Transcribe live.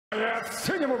в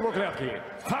синем углу клетки,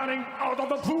 fighting out of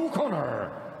the blue corner.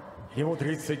 Ему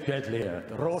 35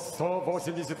 лет, рост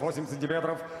 188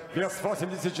 сантиметров, вес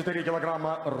 84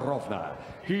 килограмма ровно.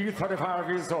 He's 35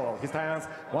 years old. He stands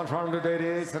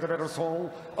 188 centimeters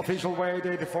tall. Official weight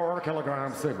 84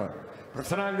 kilograms silver.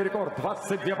 Профессиональный рекорд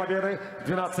 22 победы,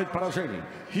 12 поражений.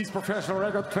 His professional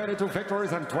record 22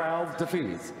 victories and 12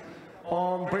 defeats.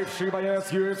 Он бывший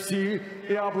боец UFC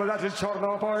и обладатель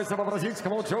черного пояса по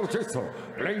бразильскому джиу-джитсу.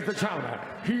 Ladies and gentlemen,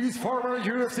 he's former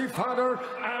UFC fighter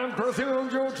and Brazilian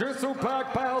Jiu-Jitsu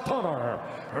black belt owner.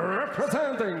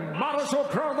 Representing Marshall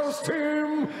Brothers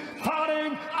team,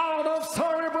 fighting out of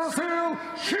Surrey, Brazil,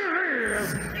 here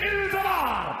is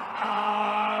Ildemar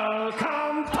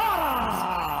Alcantara.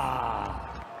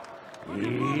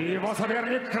 Его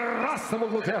соперник в красном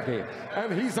углу клетки.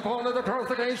 And his opponent across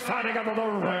the cage fighting under the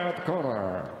red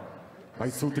corner.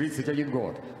 Бойцу 31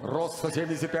 год, рост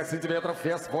 175 сантиметров,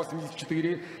 вес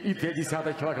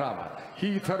 84,2 килограмма.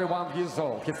 He 31 years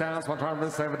old. He stands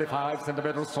 175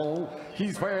 centimeters tall.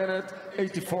 He's weighed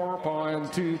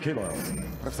 84.2 kilos.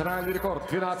 Профессиональный рекорд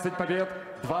 12 побед,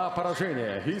 2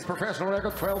 поражения. His professional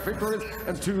record 12 victories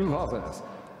and 2 losses.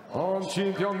 Он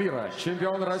чемпион мира,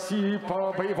 чемпион России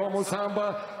по боевому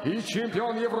самбо и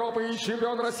чемпион Европы и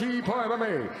чемпион России по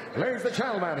ММА. Ladies and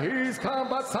gentlemen, he's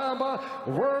combat sambo,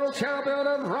 world champion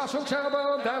and Russian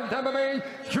champion, and MMA,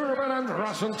 European and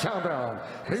Russian champion.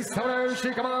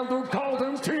 Представляющий команду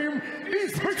Golden Team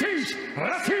из British,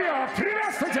 Россия,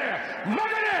 приветствуйте,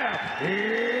 Магомед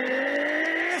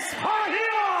Исмаилов!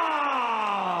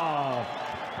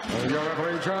 Your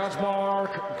referee judge,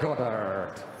 Mark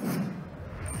Goddard.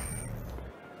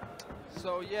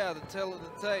 So yeah, the tale of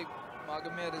the tape,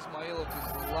 Magomed Ismailov is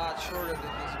a lot shorter than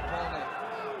his opponent.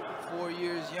 4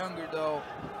 years younger though.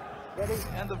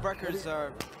 And the records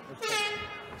are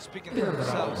speaking for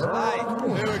themselves. Alright,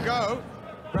 here we go.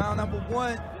 Round number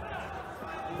 1.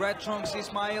 Red trunks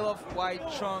Ismailov, white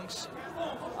trunks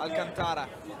Alcantara.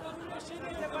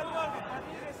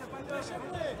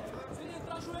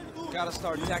 Gotta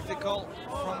start tactical.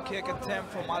 Front kick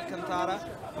attempt from Alcantara.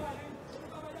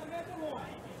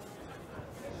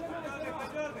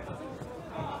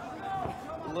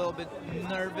 A little bit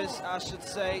nervous, I should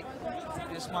say,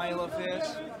 Ismailov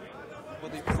is,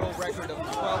 with a pro record of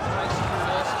 12 Mexican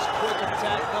losses. Quick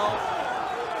attack though.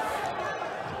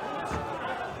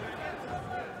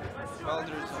 Well,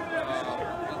 there's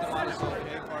Ildemar is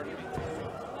okay, pardon me.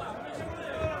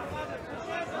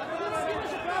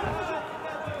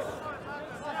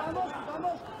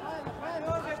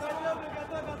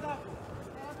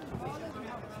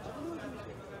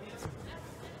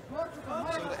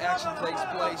 So the action takes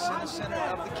place in the center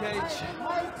of the cage.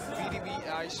 VDB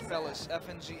Ice Palace,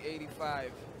 FNG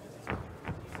 85.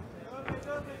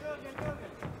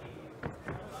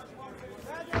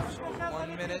 So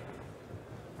 1 minute.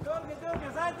 That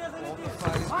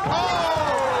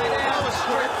was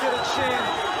straight to the chin.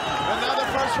 Another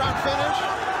first round finish.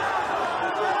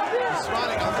 He's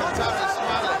smiling, Alcantara is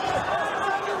smiling.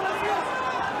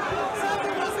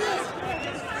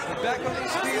 Back on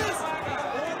his feet.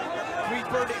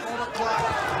 3:30 on the clock.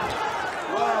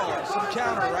 Wow, some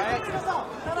counter, right?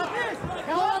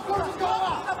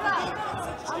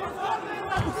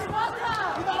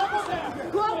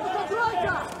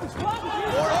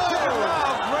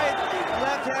 Wow, great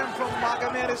left hand from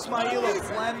Magomed Ismailov.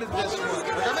 Landed this one.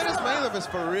 Magomed Ismailov is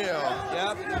for real.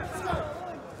 Yep.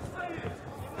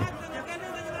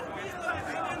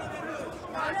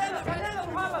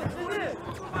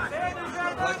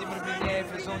 Vladimir Minev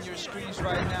is on your screens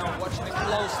right now, watching it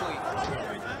closely.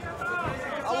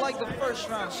 I like the first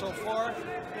round so far.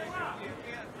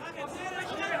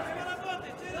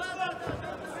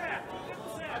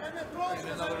 And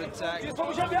another attack.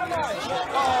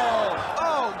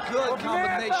 Oh, good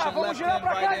combination. Left hand,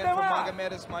 right hand from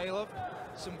Magomed Ismailov.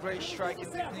 Some great striking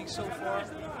technique so far.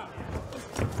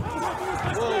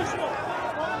 Whoa.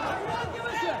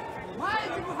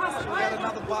 So we got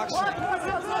another boxing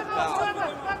bout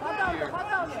here.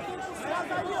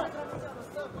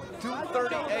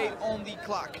 2:38 on the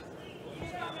clock.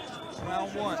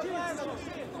 Round 1.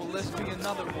 Will this be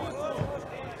another one?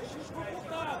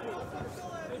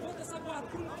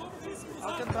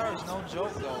 Alcantara is no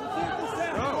joke though.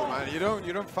 No, man,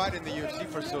 you don't fight in the UFC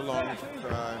for so long if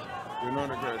you're not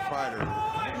a great fighter.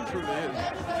 He truly is.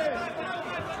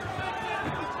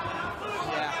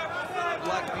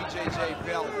 Black BJJ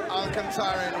belt.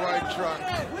 Alcantara in white trunks.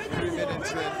 3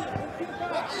 minutes in.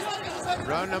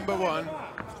 Round number 1.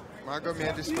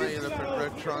 Magomed Ismailov in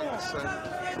red trunks. And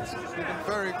it's been a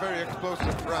very, very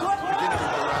explosive round. Beginning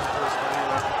of the round for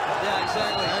Ismailov. Yeah,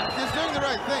 exactly. And he's doing the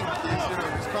right thing.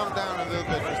 He's calmed down a little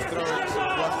bit, just throwing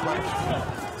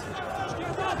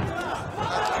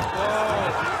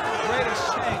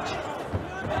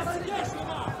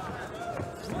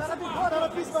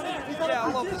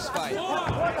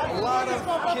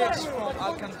kicks from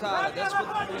Alcantara. That's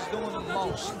what he's doing the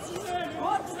most.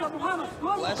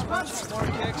 Less punches, more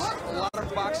kicks. A lot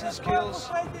of boxing skills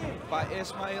by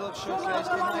Ismailov showcased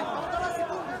tonight.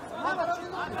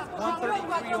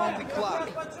 1:33 on the clock.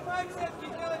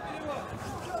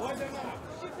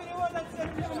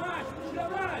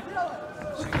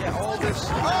 So yeah, all this.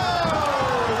 Oh,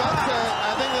 that's it.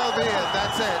 I think that'll be it.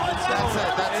 That's it.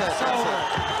 That's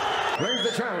it. Ladies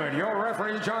and gentlemen, your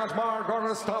referee, Judge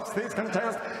Magomed, stops this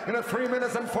contest in 3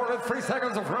 minutes and 43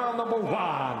 seconds of round number 1.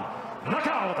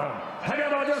 Knockout. Have you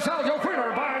yourself your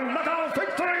winner by knockout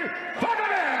victory.